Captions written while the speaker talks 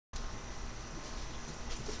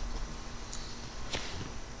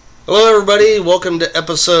Hello everybody, welcome to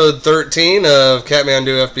episode 13 of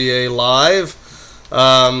KatmandewFBA Live.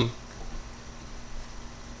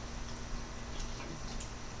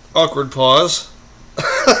 Awkward pause.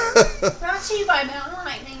 Brought to you by Mountain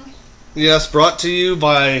Lightning. Yes, brought to you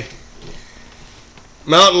by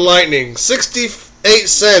Mountain Lightning. 68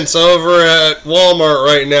 cents over at Walmart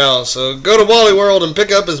right now. So go to Wally World and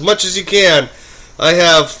pick up as much as you can. I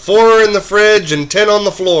have 4 in the fridge and 10 on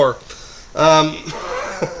the floor.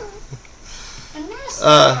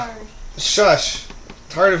 Shush.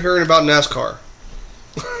 Tired of hearing about NASCAR.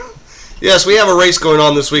 Yes, we have a race going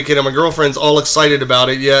on this weekend and my girlfriend's all excited about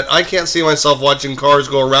it, yet I can't see myself watching cars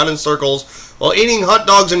go around in circles while eating hot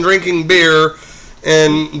dogs and drinking beer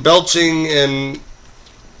and belching and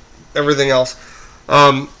everything else.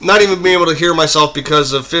 Not even being able to hear myself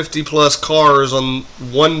because of 50 plus cars on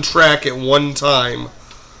one track at one time.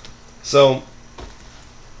 So,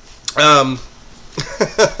 welcome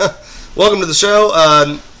to the show.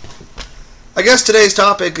 I guess today's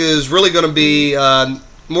topic is really going to be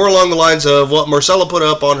more along the lines of what Marcella put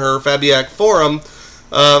up on her FABAIC Forum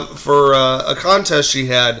for a contest she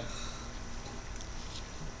had.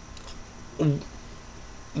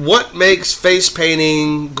 What makes face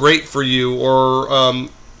painting great for you, or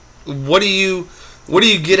what do you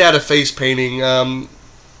get out of face painting?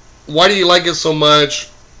 Why do you like it so much?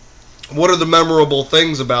 What are the memorable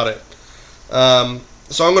things about it?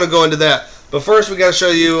 So I'm going to go into that. But first, we got to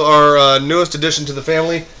show you our newest addition to the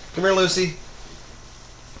family. Come here, Lucy.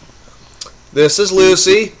 This is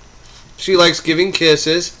Lucy. She likes giving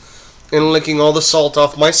kisses and licking all the salt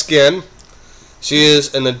off my skin. She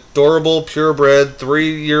is an adorable, purebred,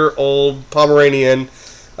 3-year-old Pomeranian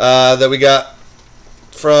that we got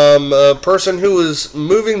from a person who was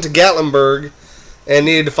moving to Gatlinburg and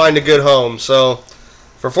needed to find a good home. So,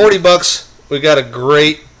 for 40 bucks, we got a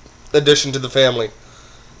great addition to the family.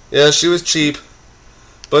 Yeah, she was cheap,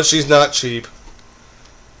 but she's not cheap.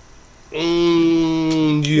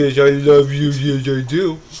 Yes, I love you. Yes, I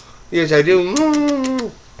do. Yes, I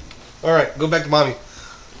do. Alright, go back to mommy.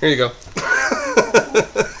 Here you go.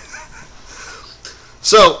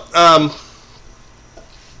 So,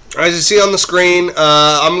 as you see on the screen,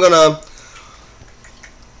 I'm going to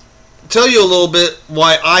tell you a little bit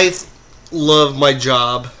why I love my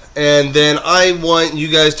job, and then I want you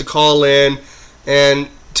guys to call in and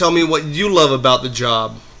tell me what you love about the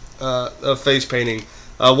job of face painting.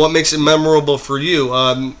 What makes it memorable for you?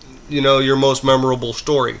 You know, your most memorable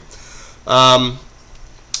story.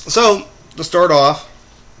 So, to start off,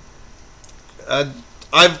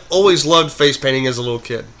 I've always loved face painting as a little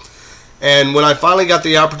kid. And when I finally got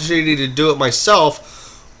the opportunity to do it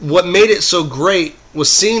myself, what made it so great was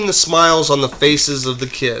seeing the smiles on the faces of the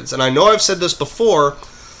kids. And I know I've said this before,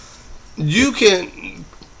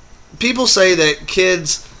 people say that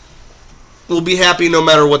kids will be happy no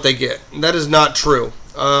matter what they get. That is not true.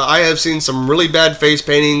 I have seen some really bad face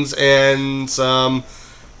paintings and some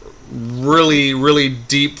really, really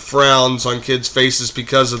deep frowns on kids' faces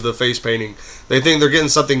because of the face painting. They think they're getting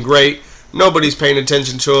something great. Nobody's paying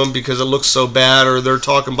attention to them because it looks so bad, or they're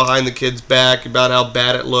talking behind the kid's back about how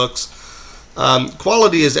bad it looks.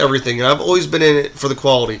 Quality is everything, and I've always been in it for the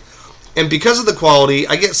quality. And because of the quality,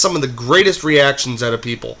 I get some of the greatest reactions out of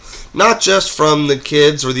people. Not just from the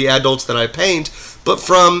kids or the adults that I paint, but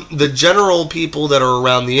from the general people that are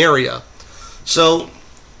around the area. So,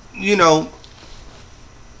 you know,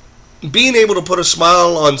 being able to put a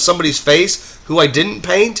smile on somebody's face who I didn't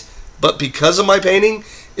paint, but because of my painting,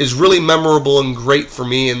 is really memorable and great for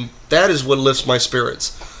me, and that is what lifts my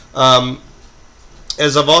spirits.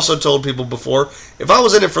 As I've also told people before, if I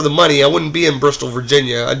was in it for the money, I wouldn't be in Bristol,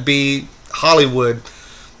 Virginia. I'd be Hollywood,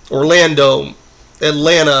 Orlando,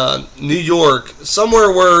 Atlanta, New York, somewhere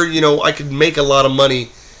where, you know, I could make a lot of money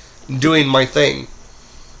doing my thing.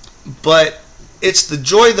 But it's the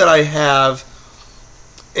joy that I have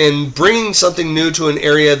in bringing something new to an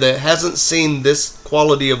area that hasn't seen this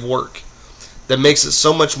quality of work that makes it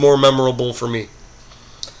so much more memorable for me.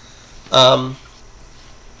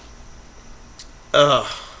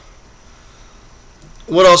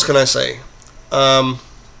 What else can I say?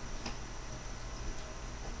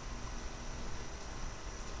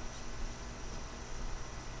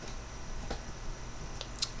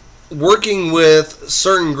 Working with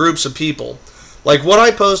certain groups of people. Like what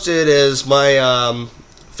I posted as my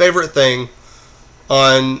favorite thing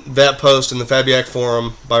on that post in the FABAIC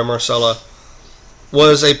Forum by Marcella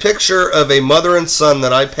was a picture of a mother and son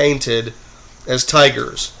that I painted as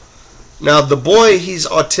tigers. Now, the boy, he's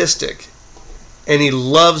autistic, and he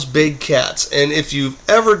loves big cats. And if you've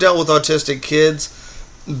ever dealt with autistic kids,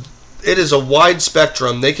 it is a wide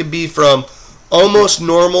spectrum. They can be from almost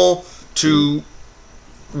normal to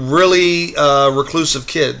really reclusive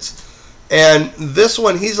kids. And this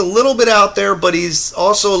one, he's a little bit out there, but he's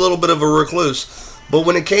also a little bit of a recluse. But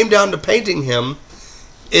when it came down to painting him,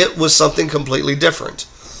 it was something completely different.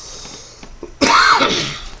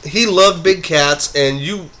 He loved big cats, and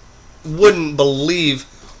you wouldn't believe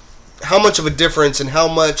how much of a difference and how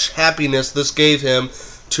much happiness this gave him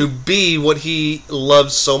to be what he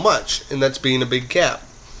loves so much, and that's being a big cat.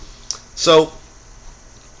 So,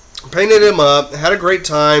 painted him up, had a great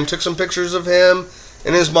time, took some pictures of him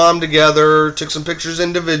and his mom together, took some pictures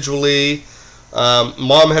individually.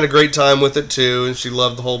 Mom had a great time with it too, and she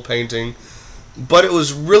loved the whole painting. But it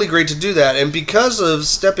was really great to do that, and because of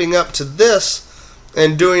stepping up to this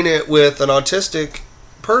and doing it with an autistic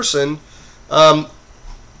person, it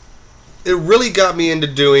really got me into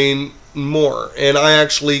doing more. And I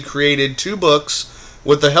actually created 2 books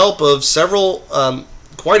with the help of several,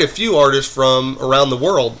 quite a few artists from around the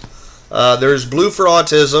world. There's Blue for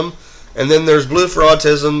Autism, and then there's Blue for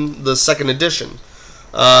Autism, the 2nd edition.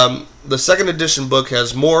 The 2nd edition book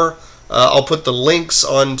has more. I'll put the links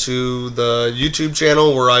onto the YouTube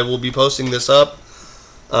channel where I will be posting this up.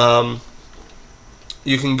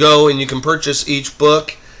 You can go and you can purchase each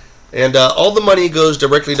book, and all the money goes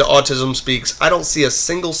directly to Autism Speaks. I don't see a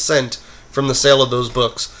single cent from the sale of those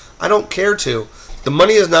books. I don't care to. The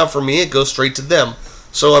money is not for me, it goes straight to them.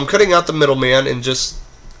 So I'm cutting out the middleman and just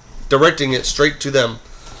directing it straight to them.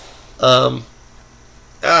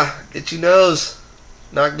 Itchy nose.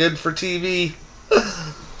 Not good for TV.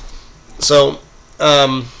 So,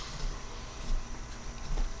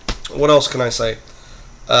 what else can I say?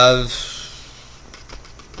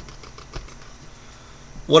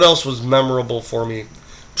 What else was memorable for me?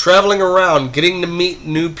 Traveling around, getting to meet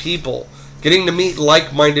new people, getting to meet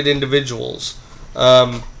like-minded individuals.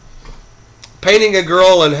 Painting a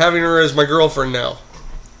girl and having her as my girlfriend now.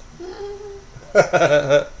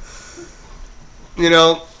 You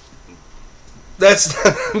know, that's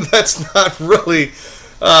not really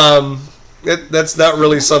that's not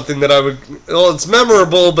really something that I would. Well, it's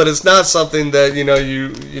memorable, but it's not something that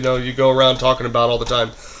you go around talking about all the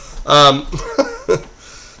time.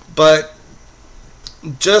 But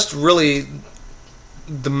just really,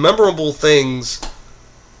 the memorable things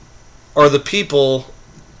are the people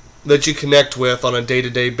that you connect with on a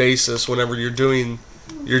day-to-day basis whenever you're doing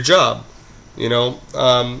your job.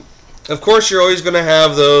 Of course, you're always going to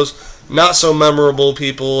have those not so memorable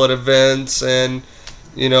people at events, and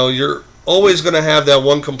you're always going to have that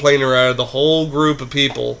one complainer out of the whole group of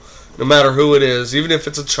people, no matter who it is, even if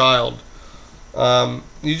it's a child.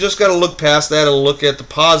 You just got to look past that and look at the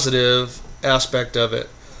positive aspect of it.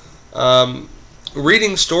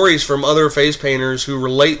 Reading stories from other face painters who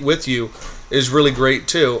relate with you is really great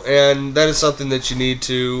too, and that is something that you need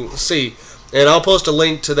to see. And I'll post a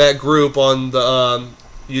link to that group on the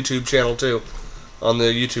YouTube channel too, on the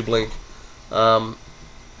YouTube link.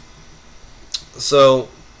 So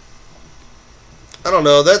I don't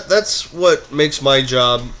know, that's what makes my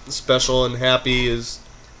job special and happy, is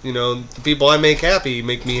the people I make happy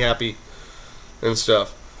make me happy and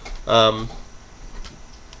stuff.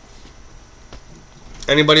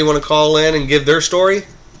 Anybody want to call in and give their story?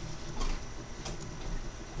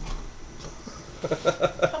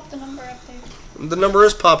 Pop the number up there. The number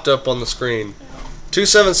is popped up on the screen.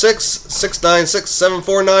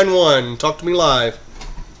 276-696-7491. Talk to me live.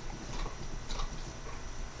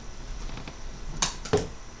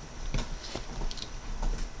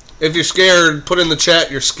 If you're scared, put in the chat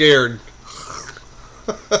you're scared.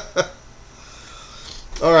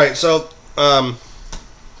 Alright, so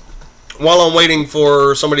while I'm waiting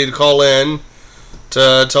for somebody to call in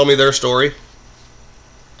to tell me their story,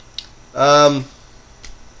 I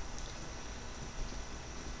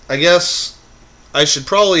guess I should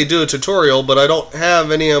probably do a tutorial, but I don't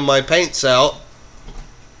have any of my paints out.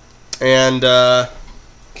 And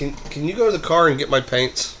can you go to the car and get my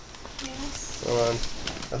paints? Yes. Hold on.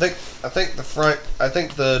 I think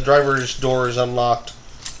the driver's door is unlocked,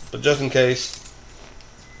 but just in case.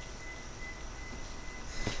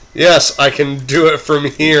 Yes, I can do it from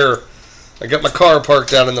here. I got my car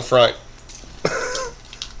parked out in the front.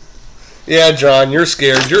 Yeah, John, you're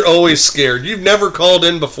scared. You're always scared. You've never called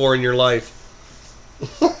in before in your life.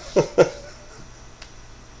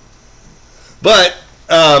 But,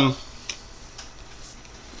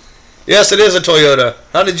 yes, it is a Toyota.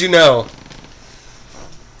 How did you know?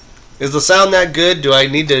 Is the sound that good? Do I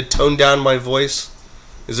need to tone down my voice?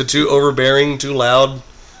 Is it too overbearing, too loud?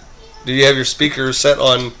 Do you have your speakers set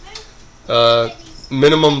on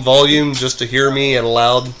minimum volume just to hear me at a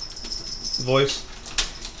loud voice?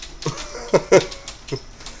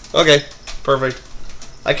 Okay. Perfect.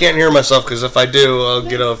 I can't hear myself because if I do, I'll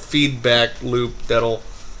get a feedback loop that'll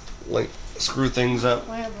like screw things up.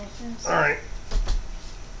 All right.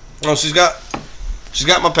 Oh, she's got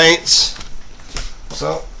my paints.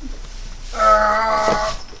 So,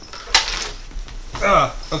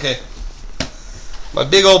 okay. My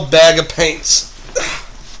big old bag of paints.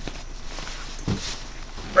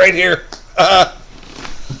 Right here.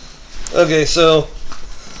 Okay, so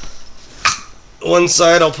one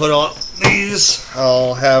side I'll put on these.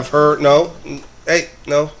 I'll have her. No. Hey,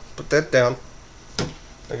 no. Put that down.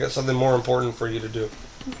 I got something more important for you to do.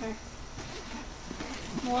 Okay.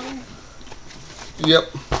 Water.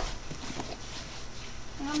 Yep.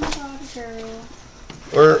 I'm a water girl.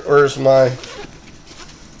 Where's my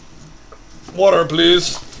water,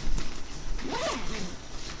 please?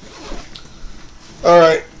 All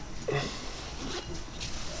right.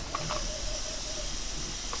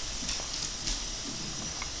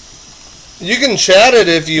 You can chat it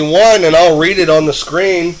if you want, and I'll read it on the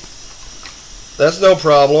screen. That's no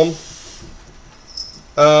problem.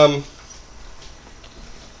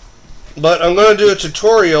 But I'm going to do a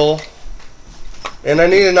tutorial, and I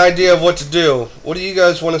need an idea of what to do. What do you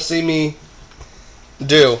guys want to see me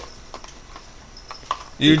do?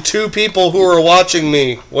 You two people who are watching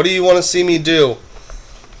me, what do you want to see me do?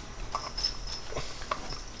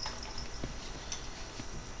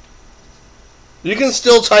 You can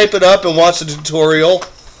still type it up and watch the tutorial.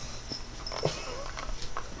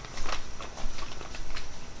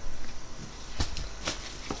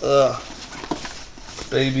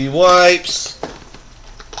 Baby wipes.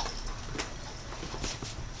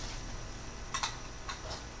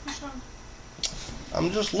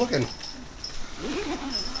 I'm just looking.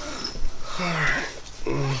 Alright.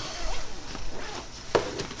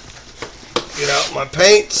 Get out my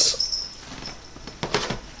paints.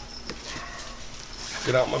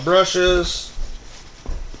 Get out my brushes.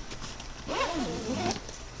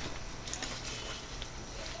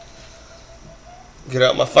 Get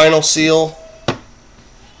out my final seal.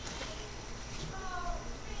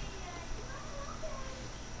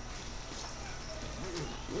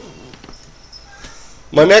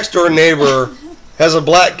 My next door neighbor has a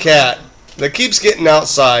black cat that keeps getting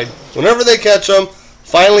outside. Whenever they catch him,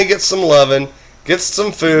 finally gets some loving, gets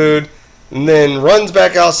some food, and then runs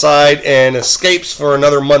back outside and escapes for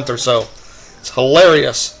another month or so. It's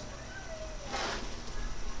hilarious.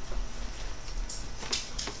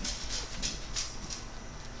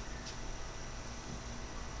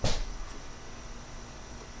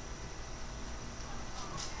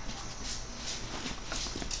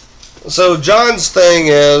 So John's thing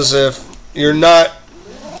is, if you're not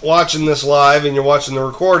watching this live and you're watching the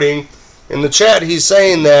recording, in the chat he's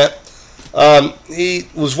saying that he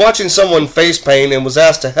was watching someone face paint and was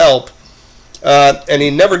asked to help, and he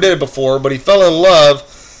never did it before, but he fell in love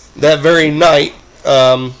that very night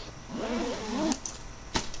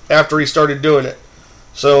after he started doing it.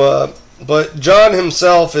 So, but John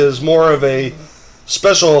himself is more of a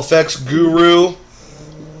special effects guru,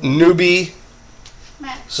 newbie.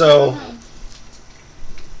 So,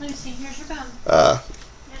 Lucy, here's your bone.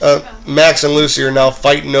 Max and Lucy are now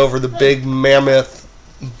fighting over the big mammoth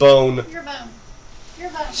bone. Your bone. Your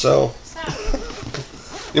bone. So, Stop.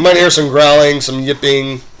 you might hear some growling, some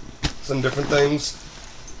yipping, some different things.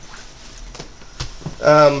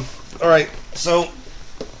 Alright, so,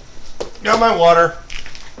 got my water.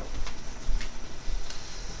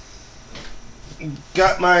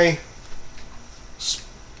 Got my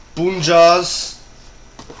spoon jaws.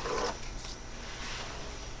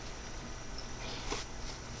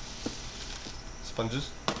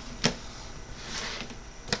 Sponges.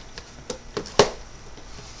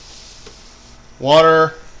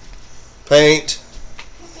 Water, paint.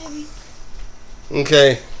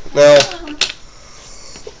 Okay, now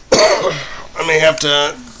I may have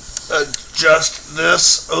to adjust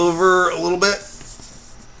this over a little bit.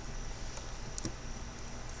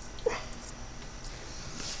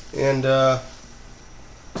 And let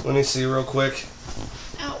me see real quick.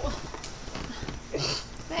 Ow.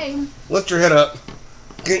 Babe. Lift your head up.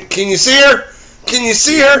 Can you see her? Can you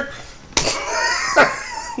see her?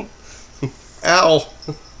 Ow.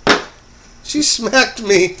 She smacked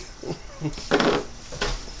me.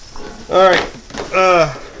 Alright.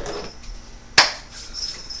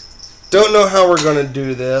 Don't know how we're going to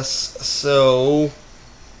do this, so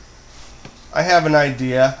I have an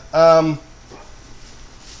idea. Can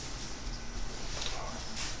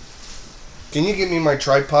you get me my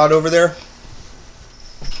tripod over there?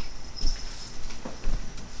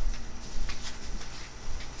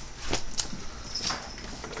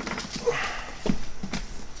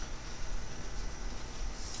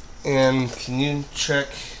 And can you check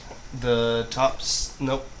the tops?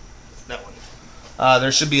 Nope, that one.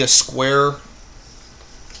 There should be a square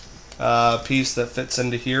piece that fits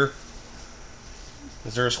into here.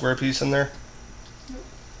 Is there a square piece in there? Nope.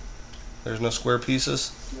 There's no square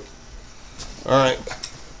pieces? Nope. Alright.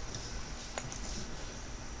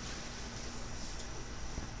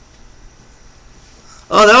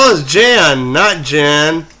 Oh, that was Jan, not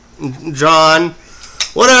Jan. John.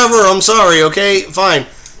 Whatever, I'm sorry, okay? Fine.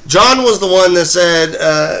 John was the one that said,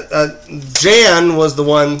 Jan was the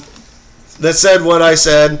one that said what I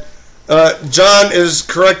said. John is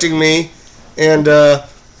correcting me, and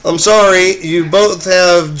I'm sorry, you both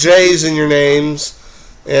have J's in your names,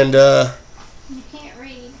 and You can't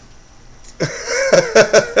read.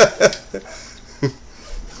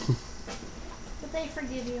 But they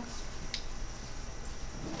forgive you.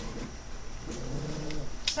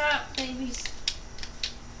 Stop, babies.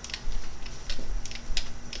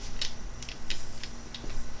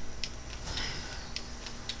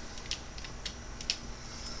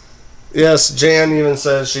 Yes, Jan even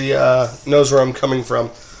says she knows where I'm coming from.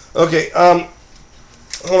 Okay,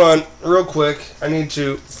 hold on real quick. I need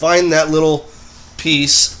to find that little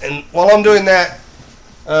piece, and while I'm doing that,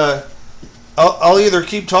 I'll either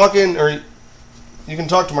keep talking or you can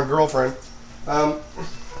talk to my girlfriend. I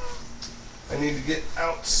need to get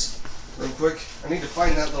out real quick. I need to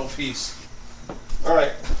find that little piece.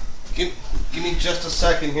 Alright, give me just a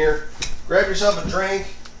second here. Grab yourself a drink,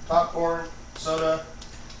 popcorn, soda,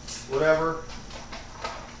 whatever.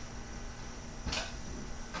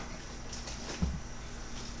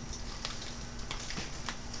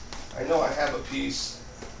 I know I have a piece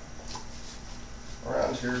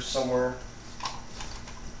around here somewhere.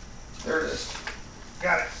 There it is.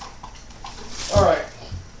 Got it. Alright.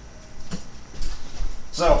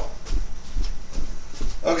 So,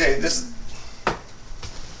 okay, this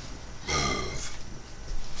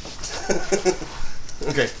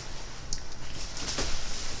okay.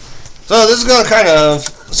 So this is going to kind of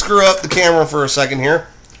screw up the camera for a second here.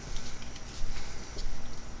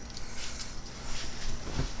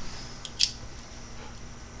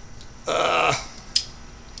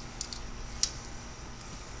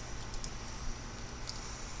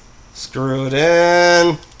 Screw it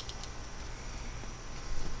in.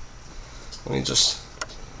 Let me just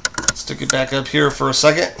stick it back up here for a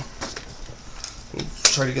second.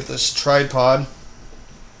 Try to get this tripod.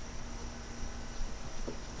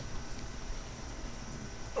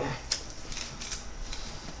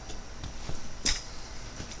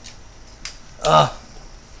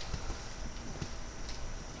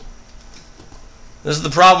 This is the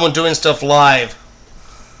problem with doing stuff live.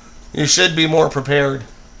 You should be more prepared.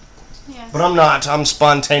 Yeah. But I'm not. I'm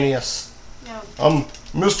spontaneous. No. I'm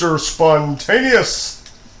Mr. Spontaneous.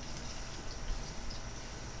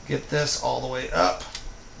 Get this all the way up.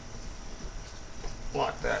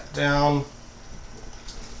 Lock that down.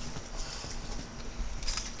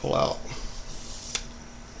 Pull out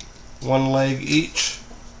one leg each.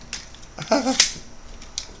 Hold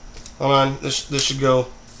on. This should go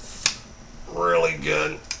really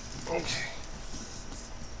good. Okay.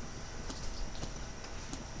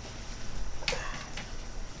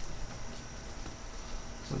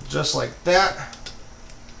 So just like that.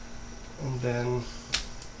 And then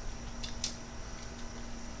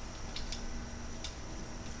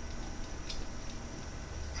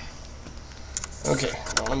okay,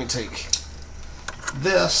 now let me take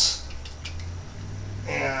this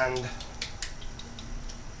and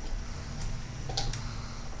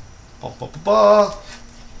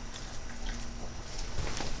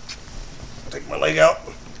take my leg out.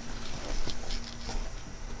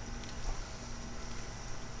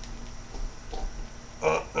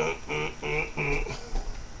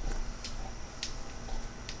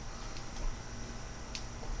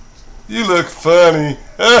 You look funny.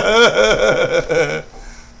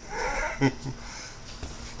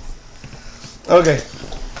 Okay.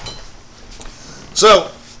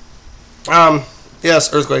 So,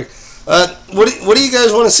 yes, earthquake. What do you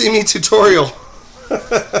guys want to see me tutorial?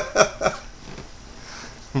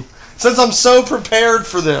 Since I'm so prepared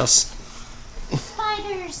for this.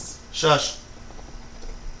 Spiders. Shush.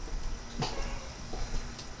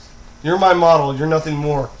 You're my model. You're nothing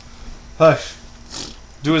more. Hush.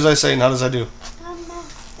 Do as I say, not as I do.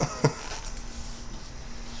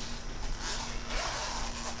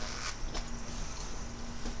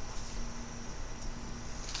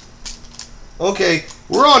 Okay,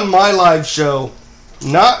 we're on my live show,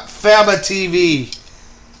 not FABA TV.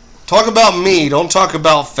 Talk about me, don't talk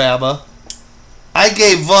about FABA. I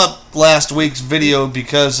gave up last week's video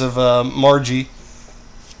because of Margie.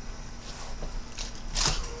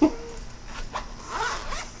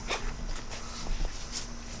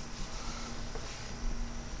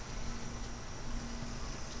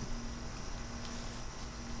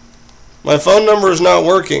 My phone number is not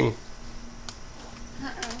working.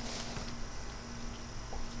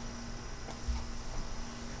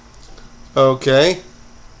 Okay.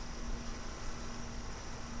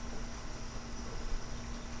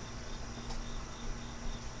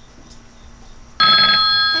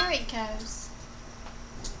 There it goes.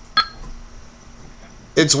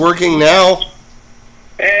 It's working now.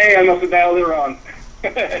 Hey, I must have dialed it wrong.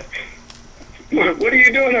 What are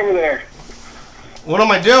you doing over there? What am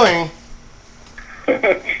I doing?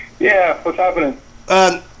 Yeah, what's happening?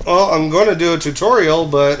 Well, I'm going to do a tutorial,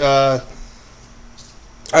 but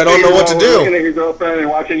I don't know what to do. Looking at your girlfriend and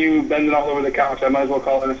watching you bending all over the couch, I might as well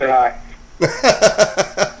call in and say hi.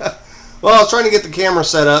 Well, I was trying to get the camera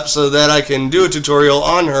set up so that I can do a tutorial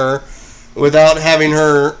on her without having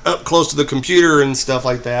her up close to the computer and stuff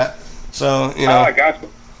like that. So, you know. Oh, I got you.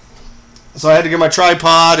 So I had to get my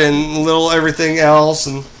tripod and little everything else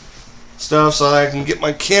and stuff so I can get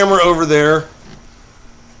my camera over there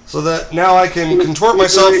so that now I can contort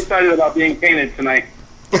myself. I'm really excited about being painted tonight.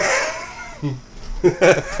 I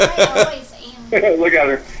always am. Look at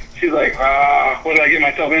her. She's like, what did I get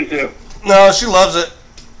myself into? No, she loves it.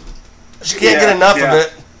 She can't get enough of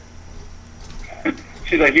it.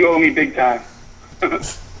 She's like, you owe me big time.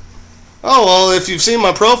 Oh, well, if you've seen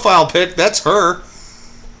my profile pic, that's her.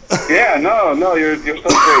 Yeah, no, you're so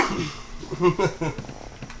great.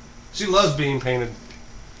 She loves being painted.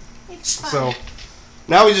 It's fun. So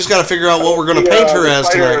now we just got to figure out what we're going to paint her as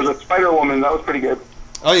tonight. The Spider Woman, that was pretty good.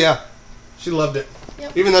 Oh, yeah. She loved it.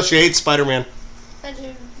 Yep. Even though she hates Spider-Man. I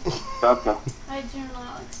do. Okay. I do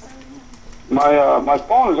not like Spider-Man. My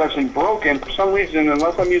phone is actually broken for some reason.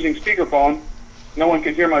 Unless I'm using speakerphone, no one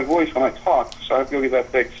can hear my voice when I talk, so I have to go get that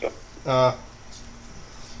fixed. So I'm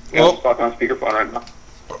just talking on speakerphone right now.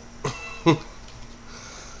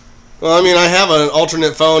 Well, I mean, I have an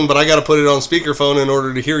alternate phone, but I got to put it on speakerphone in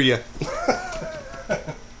order to hear you.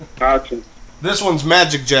 Gotcha. This one's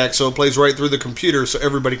Magic Jack, so it plays right through the computer, so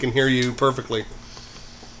everybody can hear you perfectly.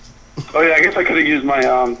 Oh yeah, I guess I could have used my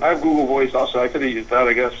I have Google Voice also. I could have used that,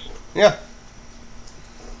 I guess. Yeah.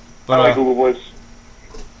 But I like Google Voice.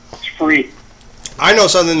 It's free. I know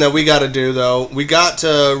something that we got to do, though. We got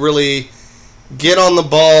to really get on the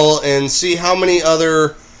ball and see how many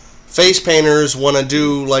other face painters want to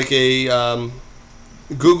do like a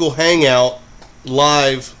Google Hangout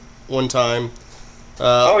live one time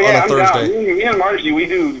on a Thursday. Down. Me and Margie, we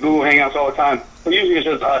do Google Hangouts all the time. But usually it's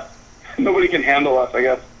just us. Nobody can handle us, I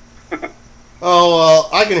guess. Oh, well,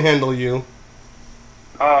 I can handle you.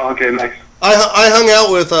 Oh, okay, nice. I hung out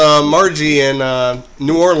with Margie in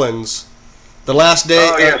New Orleans the last day.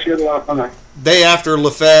 Oh, yeah, she had a lot of fun there. Day after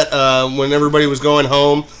Lafette, when everybody was going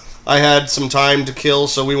home, I had some time to kill,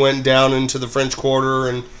 so we went down into the French Quarter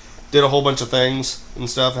and did a whole bunch of things and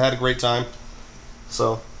stuff. I had a great time.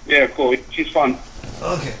 So. Yeah, cool. She's fun.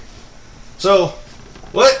 Okay. So,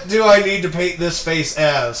 what do I need to paint this face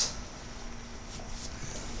as?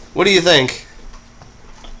 What do you think?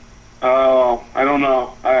 Oh, I don't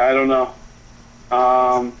know. I don't know.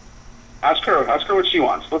 Ask her what she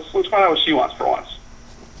wants. Let's find out what she wants for once.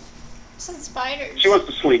 Some spiders. She wants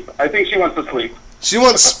to sleep. I think she wants to sleep. She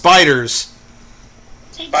wants spiders.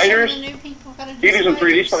 Teach Spiders? some of the new people how to You do some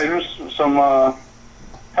 3D spiders, some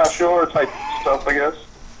pastel type stuff, I guess.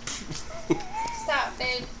 Stop,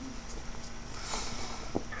 dude.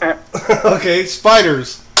 Okay,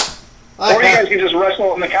 spiders. Or you guys can just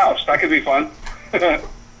wrestle on the couch. That could be fun.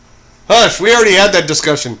 Hush, we already had that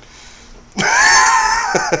discussion.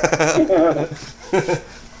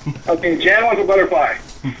 Okay, Jan wants a butterfly.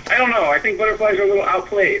 I don't know. I think butterflies are a little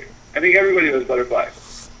outplayed. I think everybody does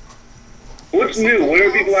butterflies. What's new? What are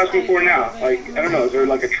people asking for now? Like, I don't know. Is there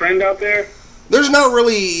like a trend out there? There's not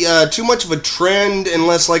really too much of a trend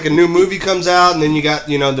unless like a new movie comes out, and then you got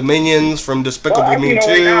the Minions from Despicable Me 2.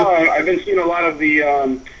 Right now, I've been seeing a lot of the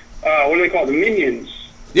what do they call it? The Minions.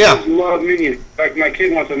 Yeah. I just love Minions. In fact, my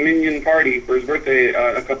kid wants a Minion party for his birthday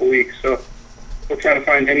in a couple weeks, so we'll try to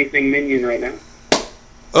find anything Minion right now.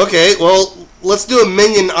 Okay, well, let's do a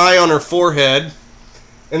Minion eye on her forehead,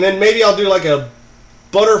 and then maybe I'll do like a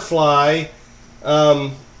butterfly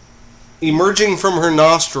emerging from her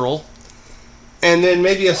nostril, and then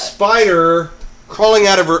maybe a spider crawling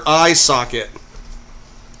out of her eye socket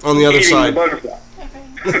on the other side. The butterfly.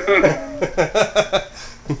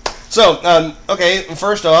 So, okay,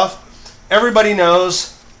 first off, everybody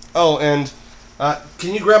knows. Oh, and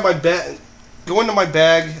can you grab my bag? Go into my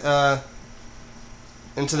bag,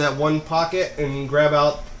 into that one pocket, and grab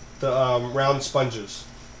out the round sponges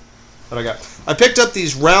that I got. I picked up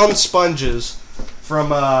these round sponges from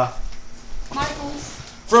Michaels.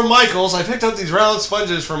 From Michaels. I picked up these round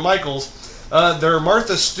sponges from Michaels. They're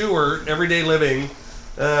Martha Stewart, Everyday Living,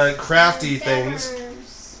 crafty things.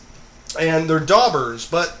 And they're daubers.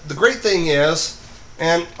 But the great thing is,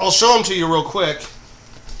 and I'll show them to you real quick.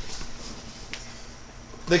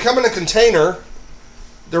 They come in a container.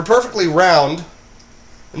 They're perfectly round.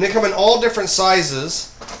 And they come in all different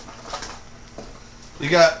sizes. You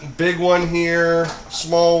got big one here,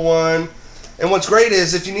 small one. And what's great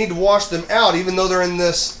is if you need to wash them out, even though they're in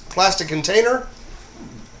this plastic container,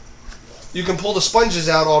 you can pull the sponges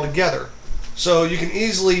out all together. So you can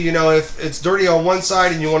easily, you know, if it's dirty on one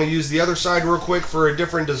side and you want to use the other side real quick for a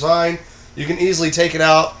different design, you can easily take it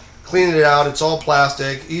out, clean it out. It's all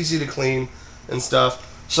plastic, easy to clean and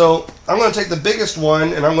stuff. So I'm going to take the biggest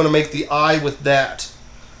one and I'm going to make the eye with that.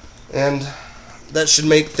 And that should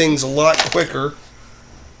make things a lot quicker,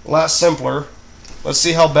 a lot simpler. Let's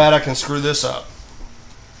see how bad I can screw this up.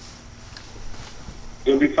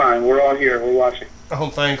 You'll be fine. We're all here. We're watching. Oh,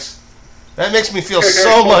 thanks. That makes me feel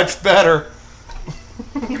so much better.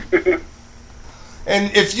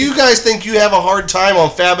 And if you guys think you have a hard time on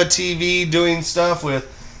FABA TV doing stuff with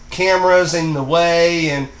cameras in the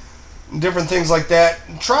way and different things like that,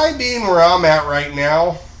 try being where I'm at right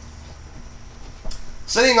now.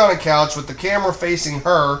 Sitting on a couch with the camera facing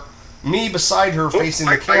her, me beside her facing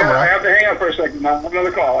the camera. I have to hang up for a second. I have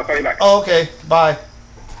another call. I'll call you back. Oh, okay. Bye.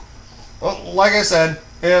 Well, like I said,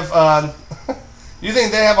 if you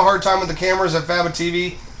think they have a hard time with the cameras at FABA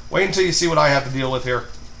TV, wait until you see what I have to deal with here.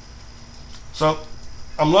 So,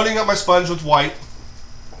 I'm loading up my sponge with white.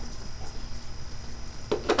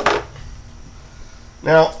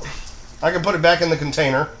 Now, I can put it back in the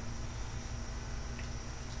container.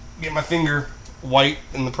 Get my finger white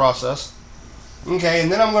in the process. Okay,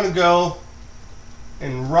 and then I'm going to go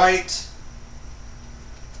and right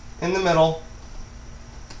in the middle.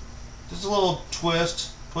 Just a little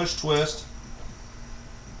twist, push twist,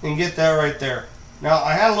 and get that right there. Now,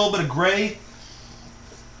 I had a little bit of gray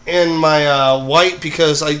in my white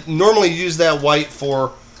because I normally use that white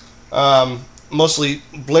for mostly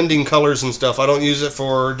blending colors and stuff. I don't use it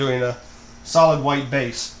for doing a solid white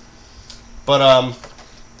base. But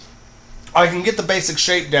I can get the basic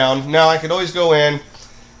shape down. Now I could always go in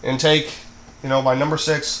and take, you know, my number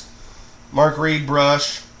 6 Mark Reed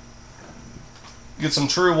brush, get some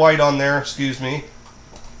true white on there, excuse me,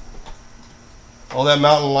 all that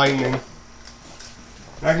mountain lightning.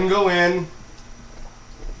 And I can go in,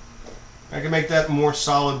 I can make that more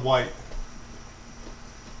solid white.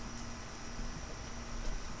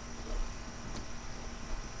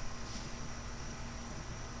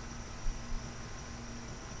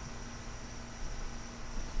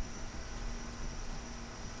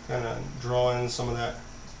 Kind of draw in some of that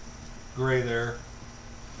gray there.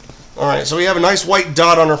 Alright, so we have a nice white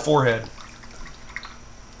dot on her forehead.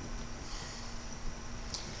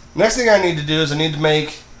 Next thing I need to do is I need to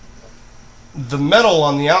make the metal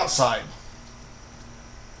on the outside.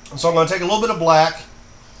 So I'm going to take a little bit of black,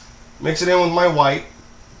 mix it in with my white,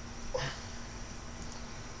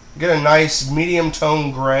 get a nice medium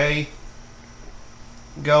tone gray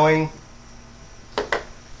going,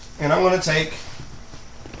 and I'm going to take,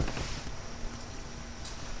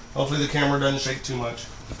 hopefully the camera doesn't shake too much,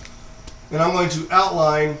 and I'm going to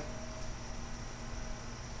outline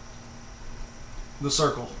the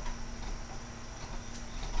circle.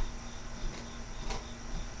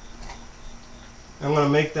 I'm going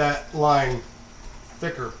to make that line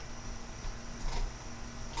thicker.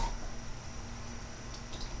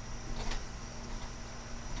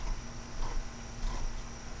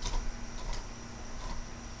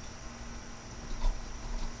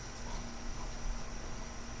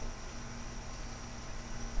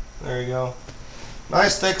 There you go.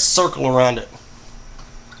 Nice thick circle around it.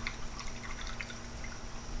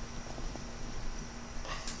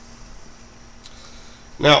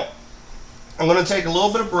 Now, I'm going to take a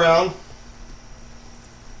little bit of brown.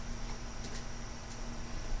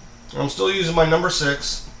 I'm still using my number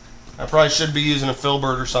 6. I probably should be using a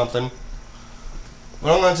filbert or something.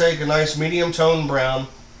 But I'm going to take a nice medium tone brown.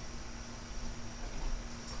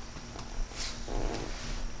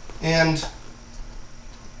 And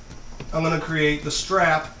I'm going to create the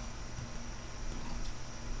strap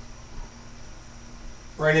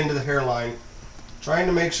right into the hairline. Trying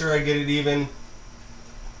to make sure I get it even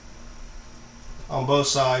on both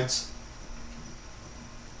sides.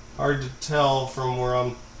 Hard to tell from where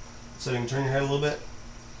I'm sitting. Turn your head a little bit.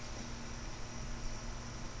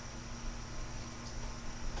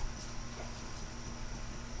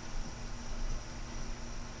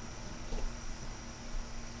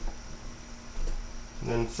 And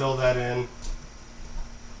then fill that in.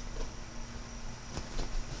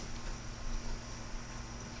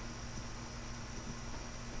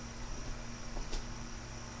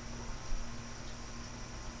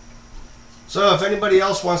 So if anybody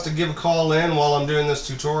else wants to give a call in while I'm doing this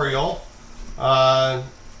tutorial, talk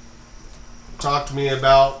to me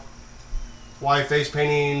about why face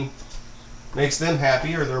painting makes them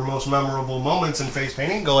happy or their most memorable moments in face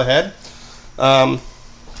painting, go ahead.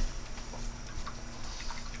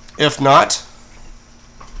 If not,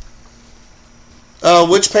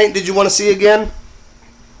 which paint did you want to see again?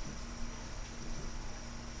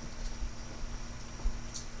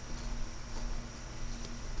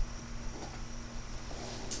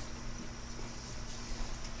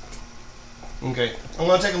 Okay, I'm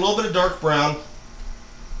going to take a little bit of dark brown.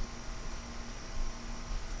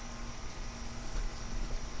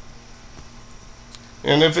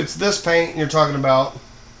 And if it's this paint you're talking about,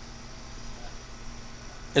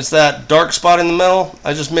 it's that dark spot in the middle.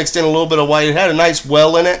 I just mixed in a little bit of white. It had a nice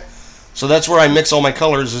well in it, so that's where I mix all my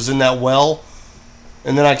colors, is in that well.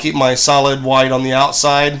 And then I keep my solid white on the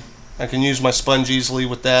outside. I can use my sponge easily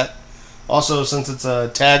with that. Also, since it's a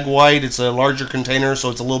tag white, it's a larger container,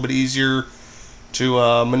 so it's a little bit easier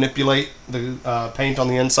to manipulate the paint on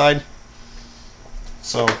the inside.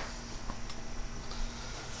 So,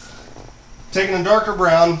 taking a darker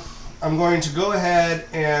brown, I'm going to go ahead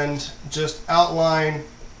and just outline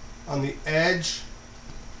on the edge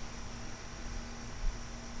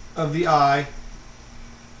of the eye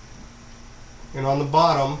and on the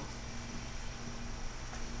bottom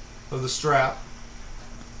of the strap.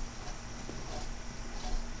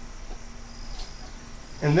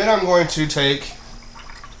 And then I'm going to take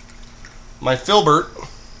my filbert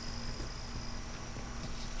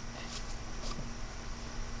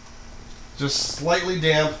just slightly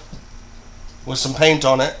damp with some paint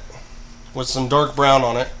on it, with some dark brown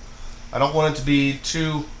on it. I don't want it to be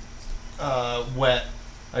too wet.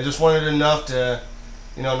 I just want it enough to,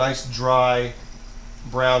 you know, nice dry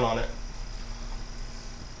brown on it.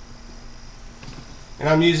 And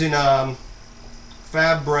I'm using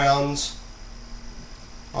Fab Browns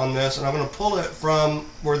on this, and I'm going to pull it from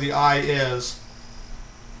where the eye is.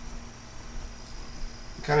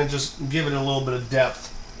 Kind of just give it a little bit of depth.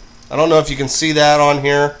 I don't know if you can see that on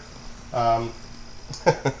here. Turn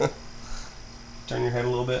your head a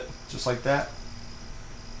little bit, just like that.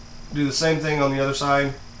 Do the same thing on the other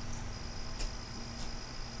side.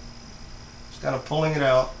 Just kind of pulling it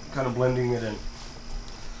out, kind of blending it in.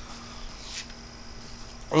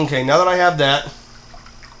 Okay, now that I have that,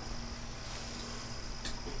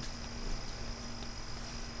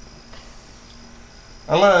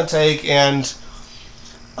 I'm going to take and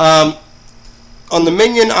on the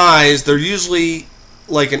minion eyes, they're usually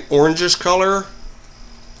like an orangish color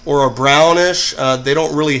or a brownish. They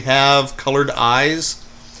don't really have colored eyes.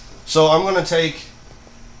 So I'm going to take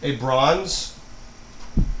a bronze,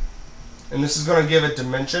 and this is going to give it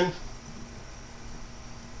dimension.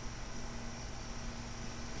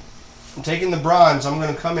 I'm taking the bronze, I'm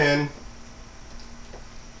going to come in,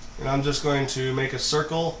 and I'm just going to make a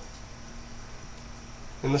circle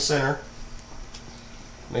in the center,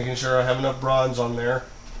 making sure I have enough bronze on there.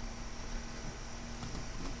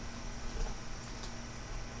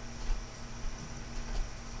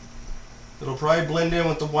 It'll probably blend in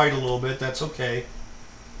with the white a little bit, that's okay.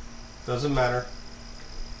 Doesn't matter.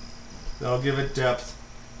 That'll give it depth.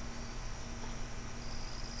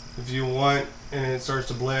 If you want, and it starts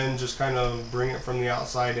to blend, just kind of bring it from the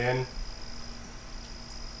outside in.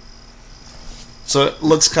 So it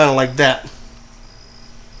looks kind of like that.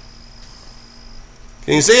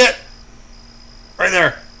 Can you see it? Right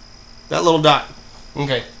there. That little dot.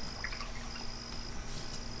 Okay.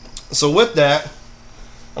 So with that,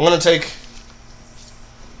 I'm going to take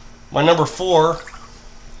my number 4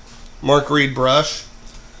 Mark Reed brush,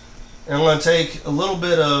 and I'm going to take a little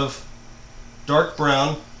bit of dark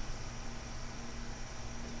brown,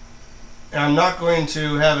 and I'm not going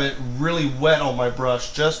to have it really wet on my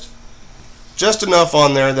brush, just enough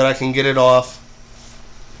on there that I can get it off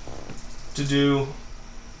to do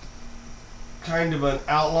kind of an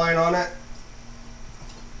outline on it.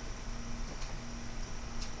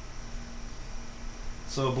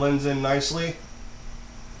 So it blends in nicely.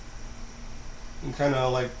 And kind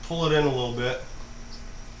of like pull it in a little bit.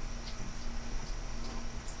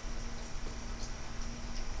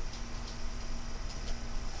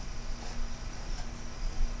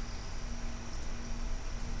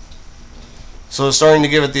 So it's starting to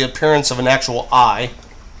give it the appearance of an actual eye.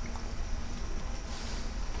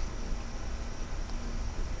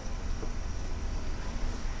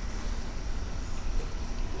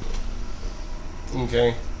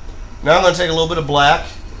 Okay, now I'm going to take a little bit of black,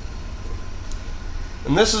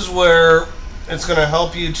 and this is where it's going to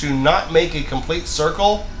help you to not make a complete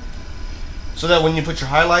circle, so that when you put your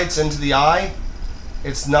highlights into the eye,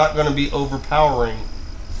 it's not going to be overpowering.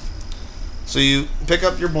 So you pick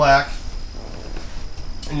up your black,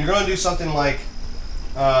 and you're going to do something like,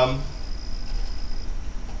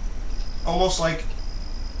 almost like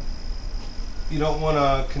you don't want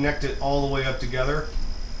to connect it all the way up together.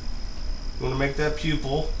 You want to make that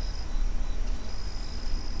pupil.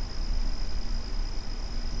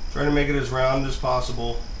 Try to make it as round as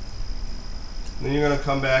possible. Then you're going to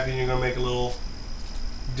come back and you're going to make a little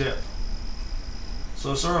dip.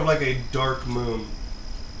 So it's sort of like a dark moon,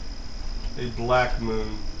 a black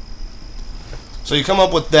moon. So you come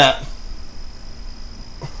up with that.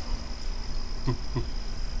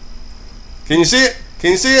 Can you see it?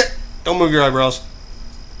 Can you see it? Don't move your eyebrows.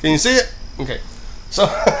 Can you see it? Okay. So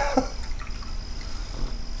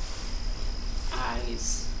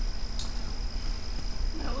Eyes.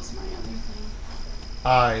 That was my other thing.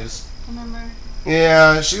 eyes. Remember?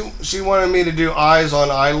 Yeah, she wanted me to do eyes on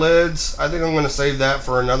eyelids. I think I'm going to save that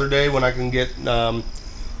for another day when I can get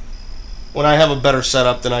when I have a better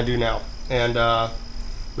setup than I do now. And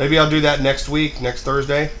maybe I'll do that next week, next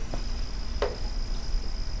Thursday.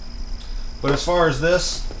 But as far as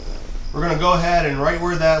this, we're going to go ahead and right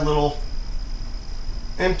where that little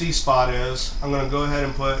empty spot is, I'm going to go ahead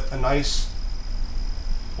and put a nice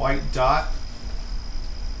white dot.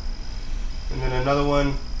 And then another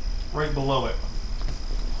one right below it.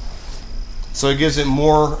 So it gives it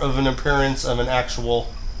more of an appearance of an actual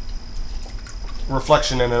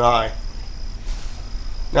reflection in an eye.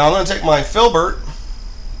 Now I'm going to take my filbert,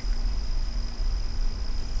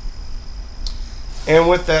 and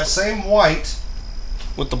with that same white,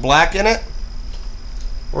 with the black in it,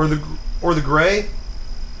 or the gray,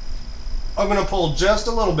 I'm going to pull just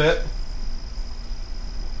a little bit,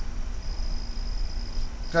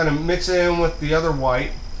 kind of mix it in with the other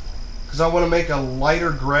white, because I want to make a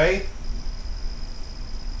lighter gray.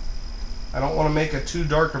 I don't want to make a too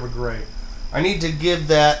dark of a gray. I need to give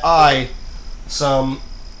that eye some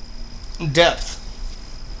depth.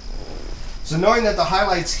 So knowing that the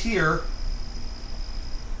highlight's here,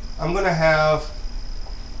 I'm going to have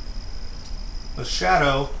a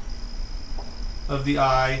shadow of the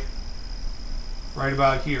eye right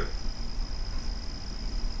about here.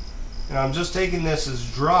 And I'm just taking this as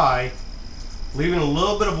dry, leaving a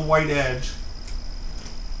little bit of a white edge.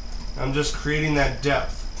 I'm just creating that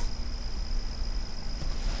depth.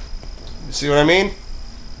 You see what I mean?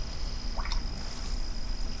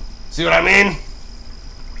 See what I mean?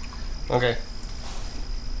 Okay.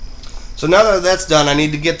 So now that that's done, I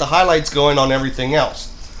need to get the highlights going on everything else.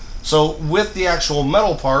 So with the actual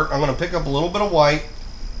metal part, I'm going to pick up a little bit of white,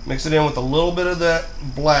 mix it in with a little bit of that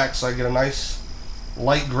black so I get a nice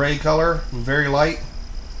light gray color, very light.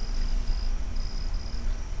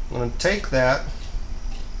 I'm going to take that,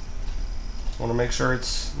 I want to make sure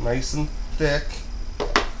it's nice and thick.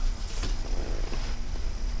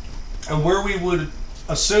 And where we would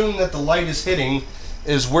assume that the light is hitting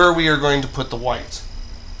is where we are going to put the white.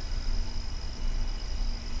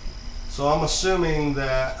 So I'm assuming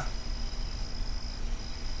that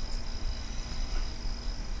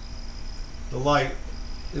the light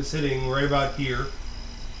is hitting right about here.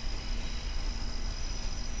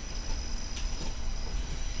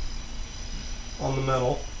 On the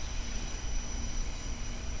metal.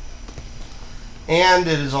 And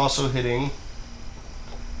it is also hitting,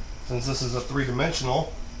 since this is a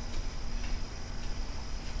three-dimensional,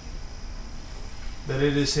 that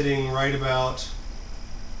it is hitting right about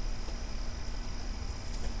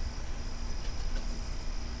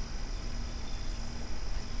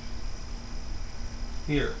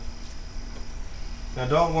here. Now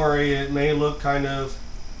don't worry, it may look kind of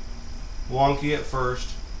wonky at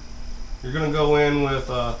first. You're going to go in with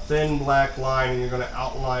a thin black line and you're going to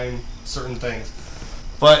outline certain things.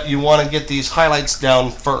 But you want to get these highlights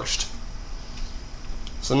down first.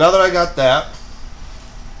 So now that I got that,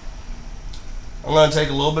 I'm going to take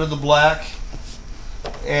a little bit of the black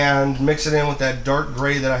and mix it in with that dark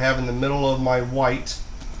gray that I have in the middle of my white,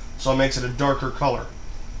 so it makes it a darker color.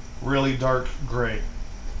 Really dark gray.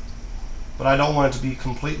 But I don't want it to be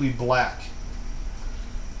completely black.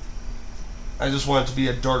 I just want it to be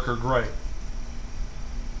a darker gray.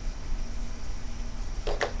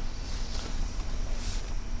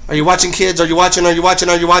 Are you watching, kids? Are you watching? Are you watching?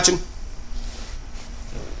 Are you watching?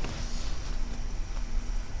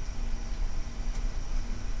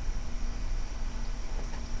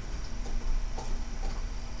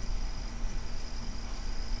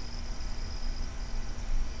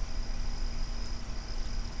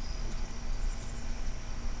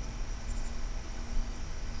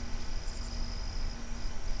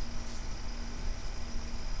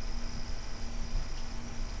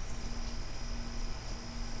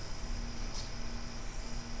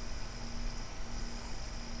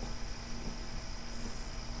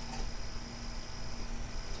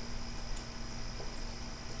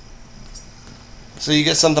 So you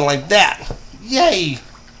get something like that. Yay!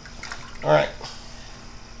 Alright.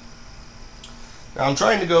 Now I'm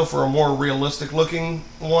trying to go for a more realistic looking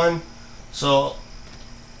one. So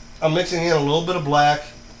I'm mixing in a little bit of black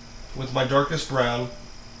with my darkest brown.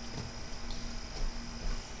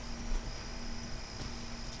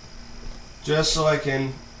 Just so I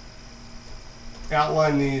can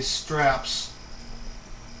outline these straps.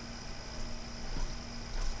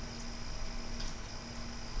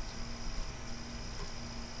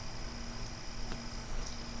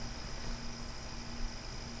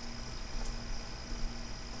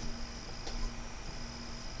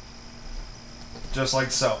 Just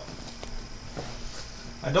like so.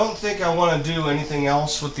 I don't think I want to do anything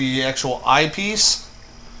else with the actual eyepiece,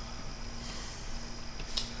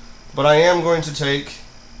 but I am going to take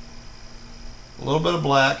a little bit of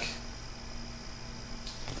black.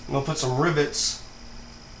 I'm going to put some rivets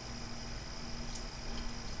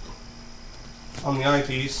on the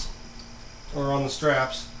eyepiece, or on the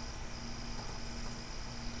straps.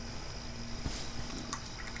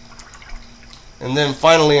 And then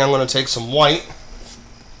finally I'm going to take some white.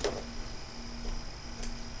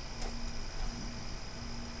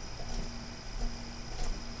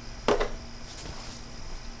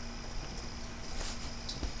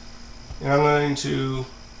 And I'm going to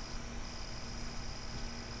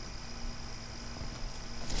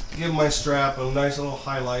give my strap a nice little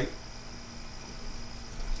highlight.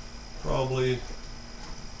 Probably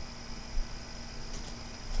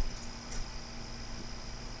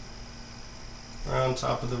around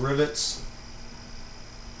top of the rivets.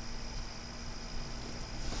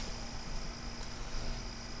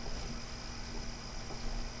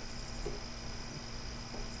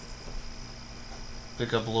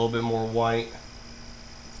 Pick up a little bit more white.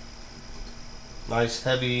 Nice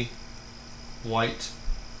heavy white.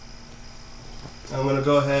 I'm going to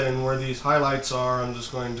go ahead and where these highlights are, I'm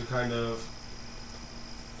just going to kind of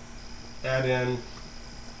add in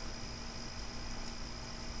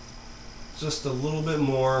just a little bit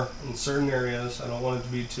more in certain areas. I don't want it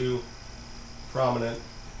to be too prominent.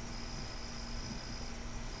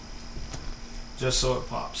 Just so it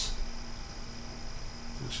pops.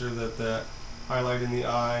 Make sure that that highlight in the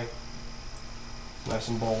eye is nice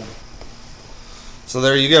and bold. So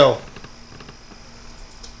there you go.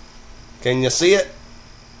 Can you see it?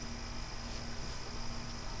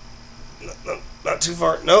 No, not too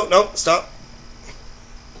far. No, no, stop.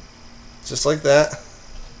 Just like that.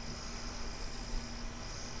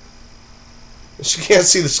 She can't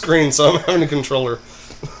see the screen, so I'm having a controller.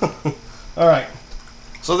 Alright.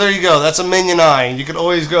 So there you go. That's a minion eye. You could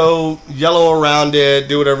always go yellow around it,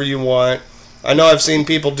 do whatever you want. I know I've seen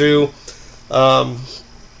people do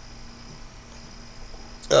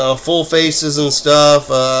full faces and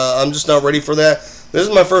stuff. I'm just not ready for that. This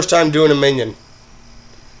is my first time doing a minion.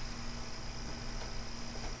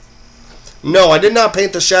 No, I did not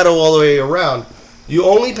paint the shadow all the way around. You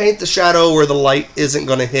only paint the shadow where the light isn't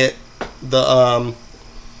going to hit the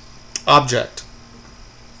object,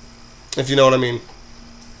 if you know what I mean.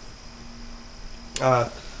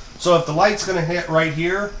 So if the light's going to hit right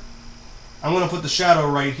here, I'm going to put the shadow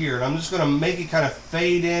right here, and I'm just going to make it kind of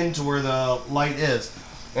fade in to where the light is.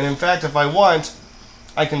 And in fact, if I want,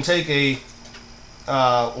 I can take a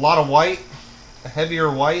lot of white, a heavier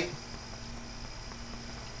white,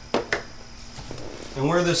 and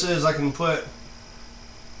where this is, I can put,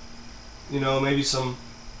 you know, maybe some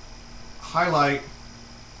highlight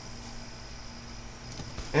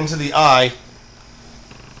into the eye,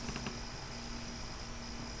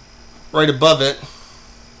 right above it,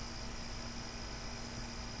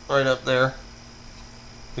 right up there,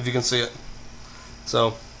 if you can see it.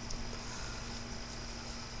 So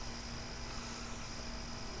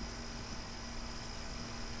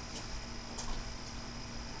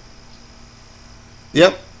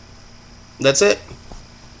yep, that's it.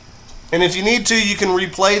 And if you need to, you can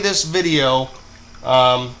replay this video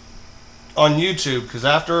on YouTube, because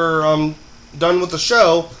after I'm done with the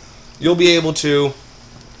show, you'll be able to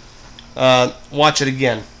watch it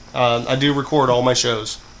again. I do record all my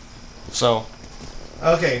shows. So,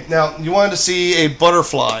 okay, now you wanted to see a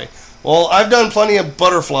butterfly. Well, I've done plenty of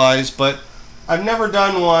butterflies, but I've never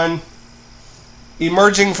done one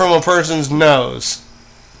emerging from a person's nose.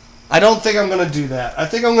 I don't think I'm going to do that. I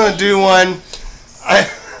think I'm going to do one.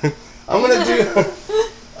 I'm going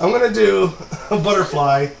to do a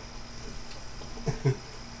butterfly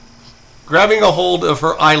grabbing a hold of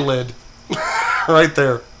her eyelid right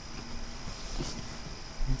there.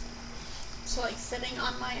 So like sitting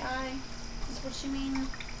on my eye is what you mean?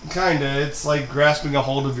 Kinda. It's like grasping a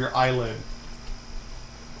hold of your eyelid.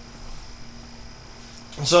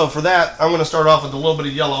 So for that, I'm going to start off with a little bit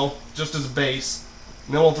of yellow, just as a base.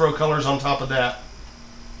 And then we'll throw colors on top of that.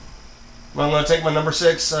 I'm going to take my number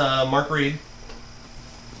 6, Mark Reed.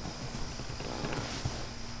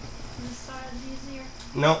 This side's easier.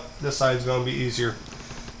 Nope, this side's going to be easier.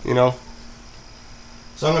 You know.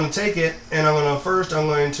 So I'm going to take it, and I'm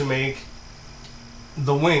going to make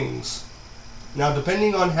the wings. Now,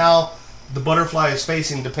 depending on how the butterfly is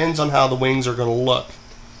facing, depends on how the wings are going to look.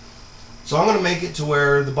 So I'm going to make it to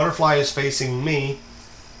where the butterfly is facing me,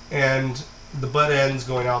 and the butt end's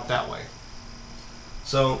going out that way.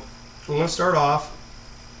 So I'm going to start off,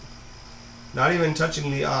 not even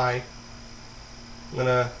touching the eye. I'm going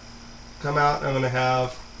to come out, and I'm going to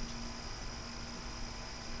have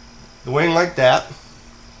the wing like that.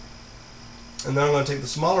 And then I'm going to take the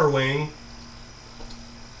smaller wing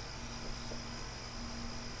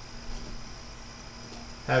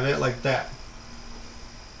have it like that.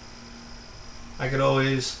 I could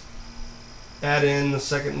always add in the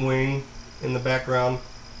second wing in the background.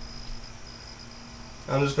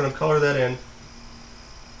 I'm just going to color that in.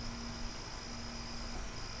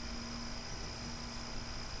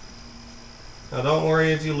 Now don't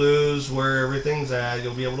worry if you lose where everything's at,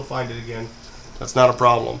 you'll be able to find it again. That's not a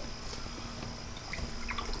problem.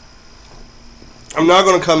 I'm now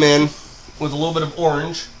going to come in with a little bit of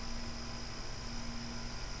orange.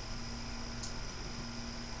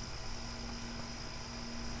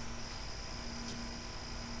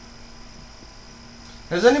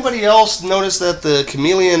 Has anybody else noticed that the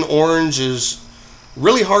chameleon orange is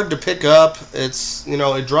really hard to pick up? It's, you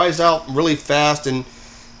know, it dries out really fast, and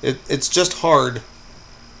it's just hard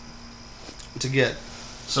to get.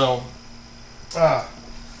 So,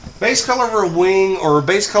 base color of a wing or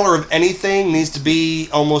base color of anything needs to be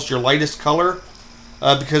almost your lightest color,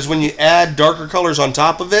 because when you add darker colors on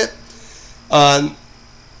top of it,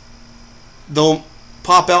 they'll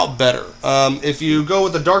pop out better. If you go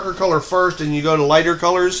with a darker color first and you go to lighter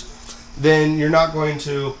colors, then you're not going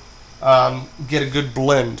to get a good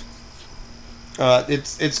blend.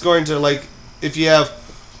 It's going to, like, if you have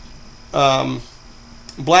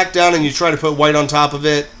black down and you try to put white on top of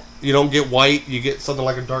it, you don't get white, you get something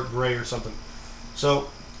like a dark gray or something. So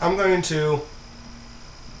I'm going to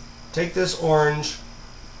take this orange,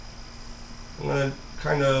 I'm going to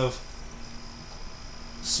kind of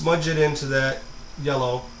smudge it into that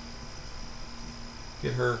yellow,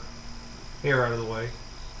 get her hair out of the way.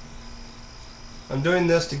 I'm doing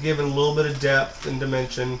this to give it a little bit of depth and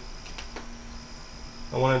dimension.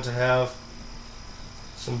 I want it to have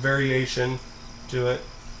some variation to it.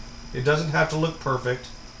 It doesn't have to look perfect.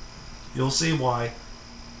 You'll see why.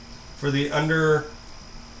 For the under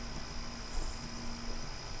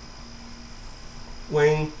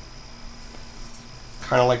wing,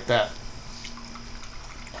 kind of like that.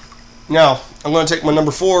 Now, I'm going to take my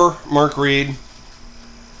number 4, Mark Reed,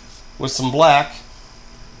 with some black.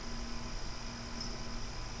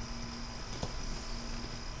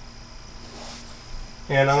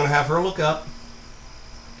 And I'm going to have her look up.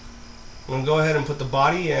 I'm going to go ahead and put the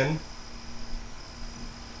body in.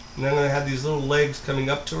 And then I'm going to have these little legs coming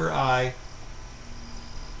up to her eye,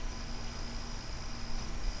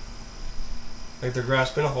 like they're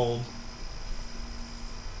grasping a hold.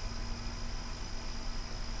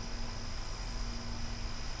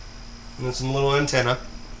 And then some little antenna.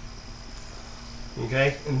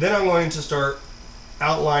 Okay, and then I'm going to start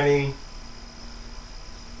outlining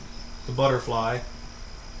the butterfly.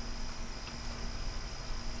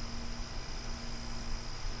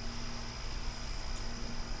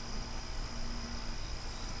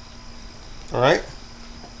 Alright,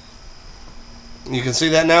 you can see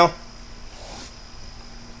that now.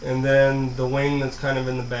 And then the wing that's kind of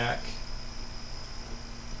in the back.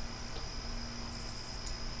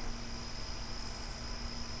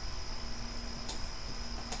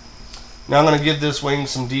 Now I'm going to give this wing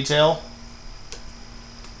some detail.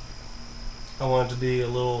 I want it to be a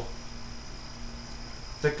little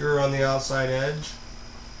thicker on the outside edge.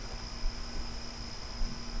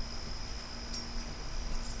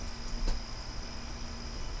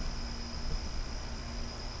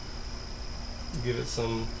 Give it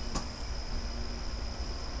some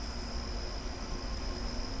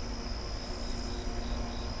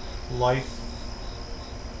life,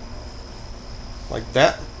 like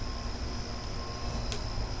that.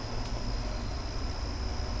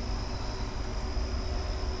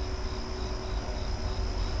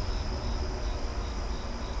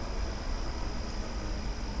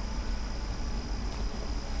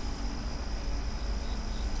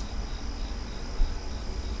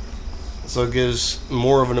 So it gives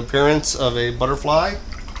more of an appearance of a butterfly.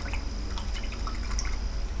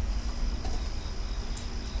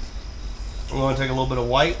 want to take a little bit of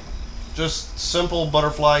white. Just simple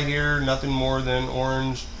butterfly here, nothing more than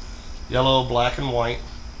orange, yellow, black, and white.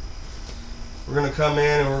 We're going to come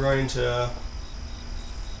in and we're going to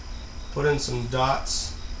put in some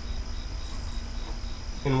dots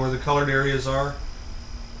in where the colored areas are.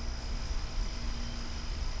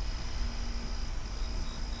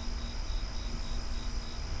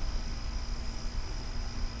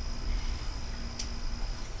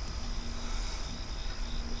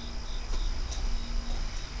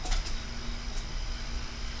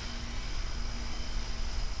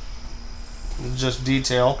 Just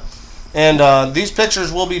detail. And these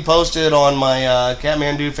pictures will be posted on my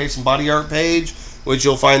Kathmandu Face and Body Art page, which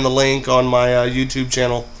you'll find the link on my YouTube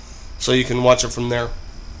channel, so you can watch it from there.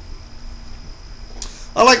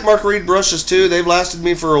 I like Mark Reed brushes too. They've lasted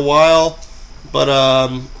me for a while,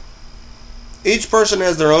 but each person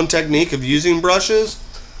has their own technique of using brushes.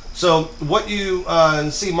 So what you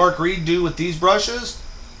see Mark Reed do with these brushes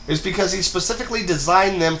is because he specifically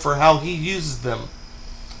designed them for how he uses them.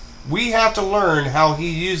 We have to learn how he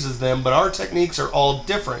uses them, but our techniques are all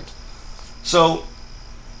different. So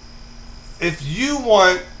if you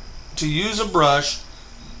want to use a brush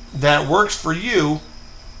that works for you,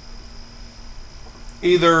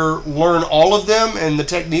 either learn all of them and the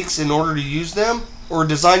techniques in order to use them, or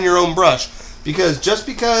design your own brush. Because just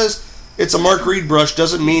because it's a Mark Reed brush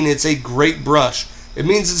doesn't mean it's a great brush. It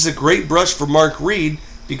means it's a great brush for Mark Reed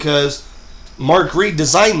because Mark Reed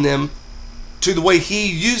designed them to the way he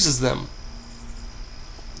uses them.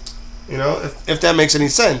 You know, if that makes any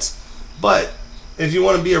sense. But if you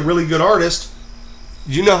want to be a really good artist,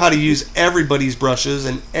 you know how to use everybody's brushes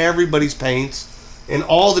and everybody's paints and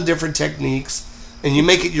all the different techniques, and you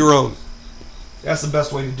make it your own. That's the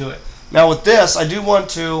best way to do it. Now with this, I do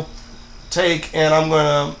want to take, and I'm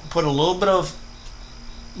going to put a little bit of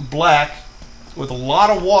black with a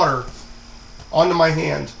lot of water onto my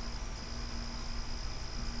hand.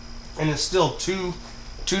 And it's still too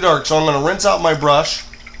dark, so I'm going to rinse out my brush,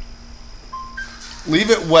 leave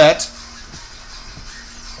it wet,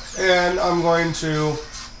 and I'm going to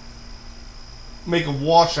make a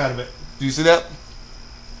wash out of it. Do you see that?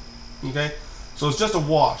 Okay, so it's just a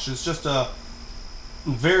wash. It's just a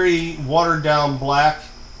very watered down black.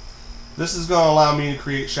 This is going to allow me to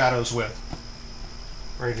create shadows with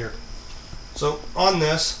right here. So on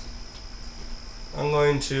this, I'm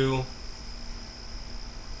going to,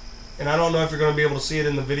 and I don't know if you're going to be able to see it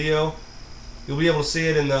in the video. You'll be able to see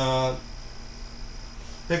it in the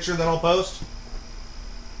picture that I'll post.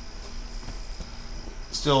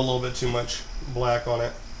 Still a little bit too much black on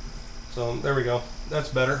it. So there we go. That's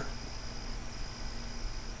better.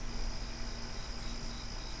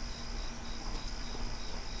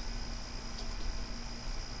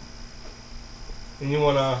 And you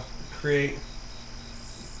want to create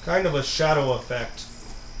kind of a shadow effect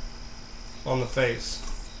on the face.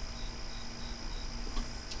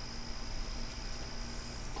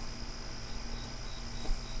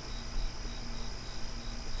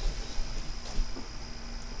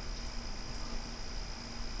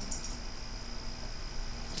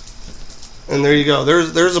 And there you go.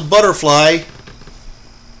 There's a butterfly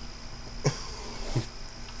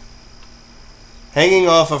hanging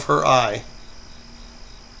off of her eye.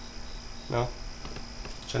 No.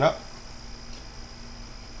 Chin up.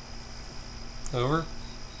 Over.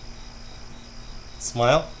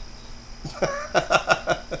 Smile.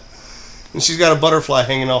 And she's got a butterfly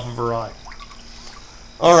hanging off of her eye.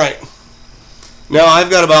 Alright. Now I've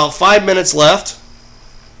got about 5 minutes left.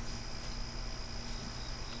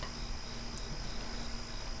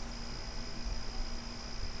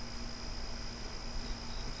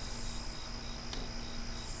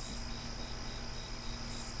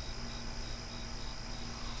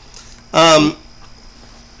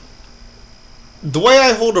 The way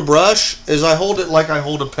I hold a brush is I hold it like I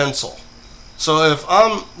hold a pencil. So if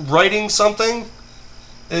I'm writing something,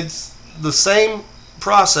 it's the same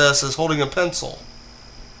process as holding a pencil.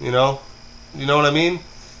 You know what I mean?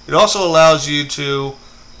 It also allows you to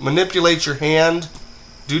manipulate your hand,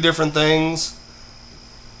 do different things,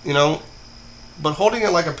 you know. But holding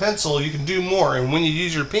it like a pencil, you can do more. And when you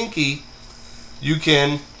use your pinky, you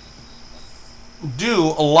can do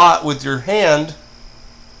a lot with your hand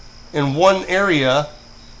in one area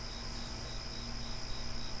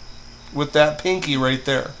with that pinky right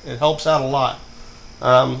there. It helps out a lot.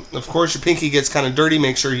 Of course, your pinky gets kind of dirty.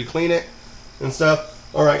 Make sure you clean it and stuff.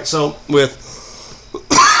 Alright, so with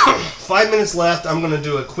 5 minutes left, I'm going to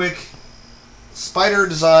do a quick spider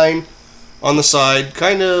design on the side.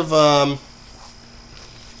 Kind of a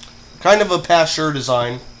pasteur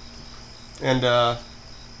design. And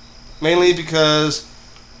mainly because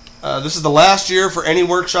This is the last year for any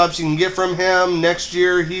workshops you can get from him. Next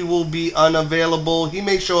year he will be unavailable. He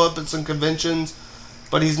may show up at some conventions,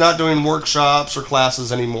 but he's not doing workshops or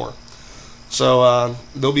classes anymore. So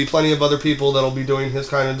there'll be plenty of other people that'll be doing his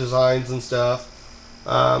kind of designs and stuff.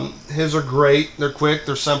 His are great. They're quick,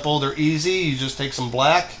 they're simple, they're easy. You just take some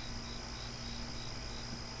black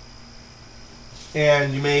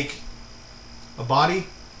and you make a body.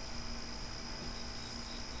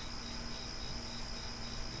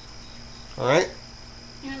 Alright?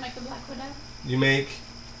 You want to make a black widow? You make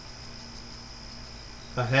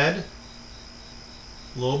a head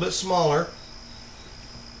a little bit smaller.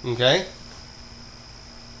 Okay?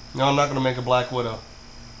 No, I'm not going to make a black widow.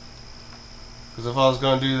 Because if I was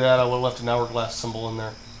going to do that, I would have left an hourglass symbol in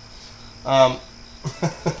there.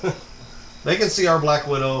 They can see our black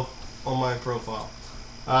widow on my profile.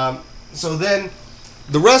 So then,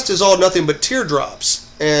 the rest is all nothing but teardrops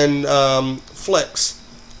and flicks.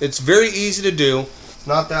 It's very easy to do. It's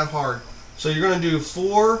not that hard. So you're going to do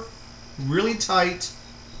 4 really tight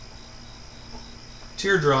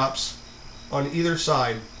teardrops on either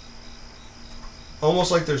side.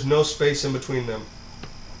 Almost like there's no space in between them.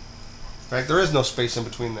 In fact, there is no space in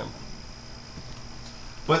between them.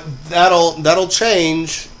 But that'll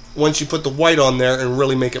change once you put the white on there and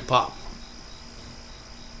really make it pop.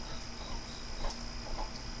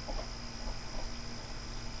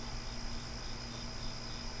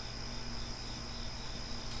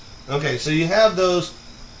 Okay, so you have those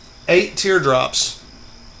 8 teardrops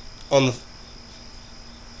on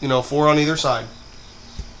the, 4 on either side.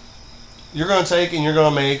 You're going to take and you're going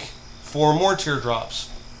to make 4 more teardrops.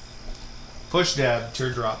 Push dab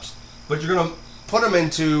teardrops. But you're going to put them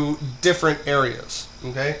into different areas.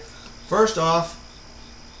 Okay? First off,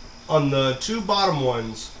 on the 2 bottom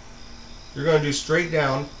ones, you're going to do straight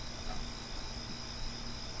down.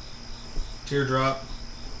 Teardrop.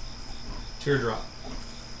 Teardrop.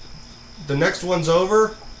 The next one's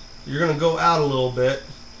over, you're going to go out a little bit,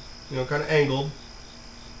 kind of angled,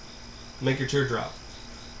 make your teardrop.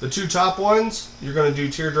 The 2 top ones, you're going to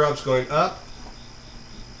do teardrops going up.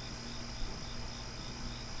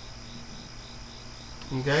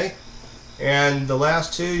 Okay? And the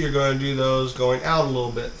last 2, you're going to do those going out a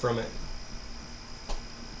little bit from it.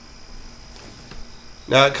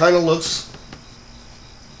 Now it kind of looks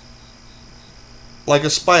like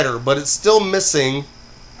a spider, but it's still missing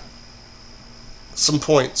some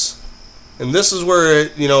points, and this is where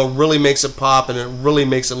it really makes it pop, and it really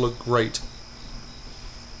makes it look great.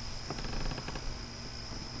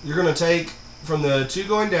 You're going to take from the 2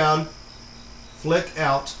 going down, flick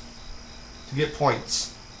out to get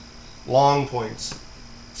points, long points.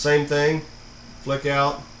 Same thing, flick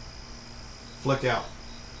out, 2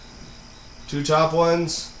 top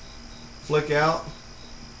ones, flick out,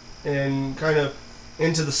 and kind of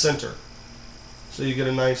into the center, so you get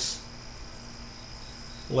a nice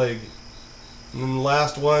leg. And then the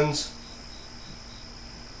last ones,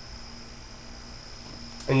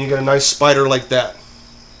 and you get a nice spider like that.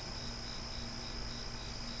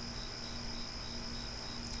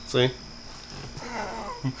 See?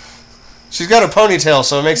 She's got a ponytail,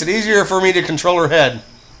 so it makes it easier for me to control her head.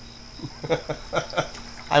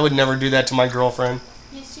 I would never do that to my girlfriend.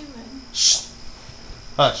 Yes, you would. Shh.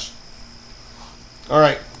 Hush.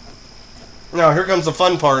 Alright. Now here comes the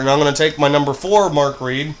fun part, and I'm going to take my number 4 Mark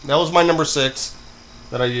Reed. That was my number 6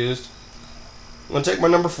 that I used. I'm going to take my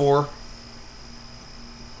number 4. I'm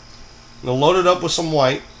going to load it up with some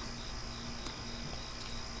white.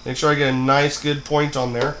 Make sure I get a nice good point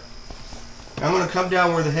on there. Now I'm going to come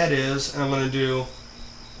down where the head is, and I'm going to do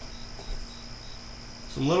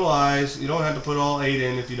some little eyes. You don't have to put all 8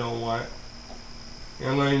 in if you don't want. And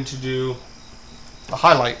I'm going to do a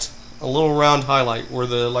highlight. A little round highlight where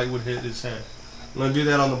the light would hit his head. I'm going to do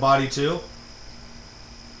that on the body too,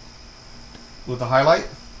 with the highlight.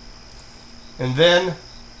 And then,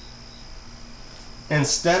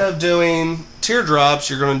 instead of doing teardrops,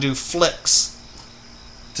 you're going to do flicks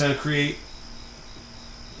to create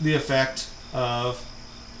the effect of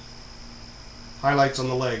highlights on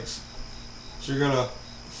the legs. So you're going to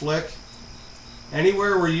flick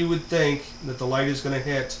anywhere where you would think that the light is going to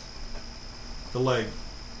hit the leg.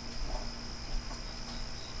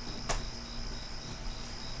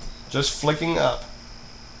 Just flicking up,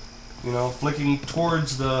 flicking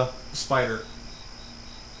towards the spider.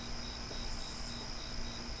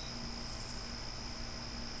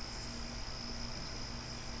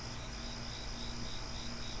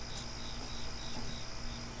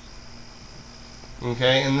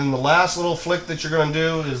 Okay, and then the last little flick that you're going to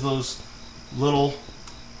do is those little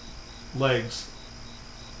legs.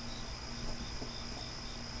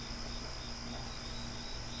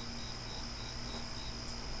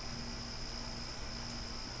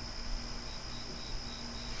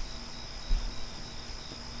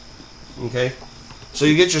 Okay, so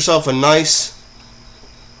you get yourself a nice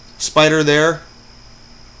spider there.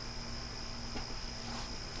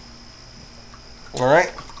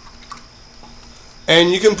 Alright,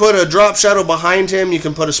 and you can put a drop shadow behind him, you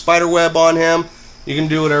can put a spider web on him, you can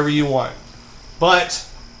do whatever you want. But,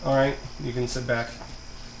 alright, you can sit back.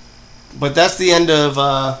 But that's the end of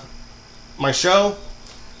my show.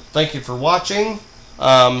 Thank you for watching.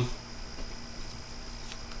 I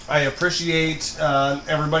appreciate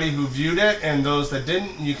everybody who viewed it, and those that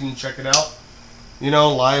didn't, you can check it out, you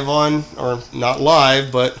know, live on, or not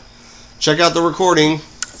live, but check out the recording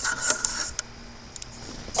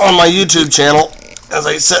on my YouTube channel as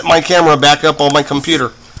I set my camera back up on my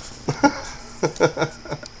computer.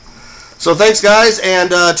 So thanks, guys,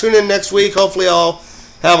 and tune in next week. Hopefully I'll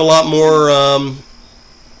have a lot more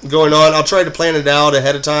going on. I'll try to plan it out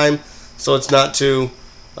ahead of time so it's not too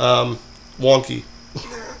wonky.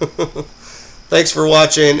 Thanks for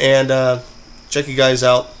watching, and check you guys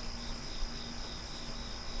out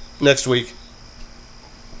next week.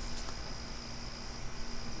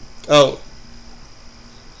 Oh,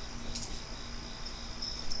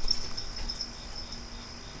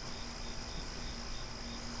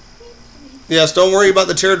 yes, don't worry about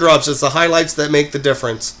the teardrops. It's the highlights that make the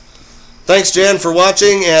difference. Thanks, Jan, for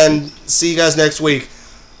watching, and see you guys next week.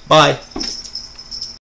 Bye.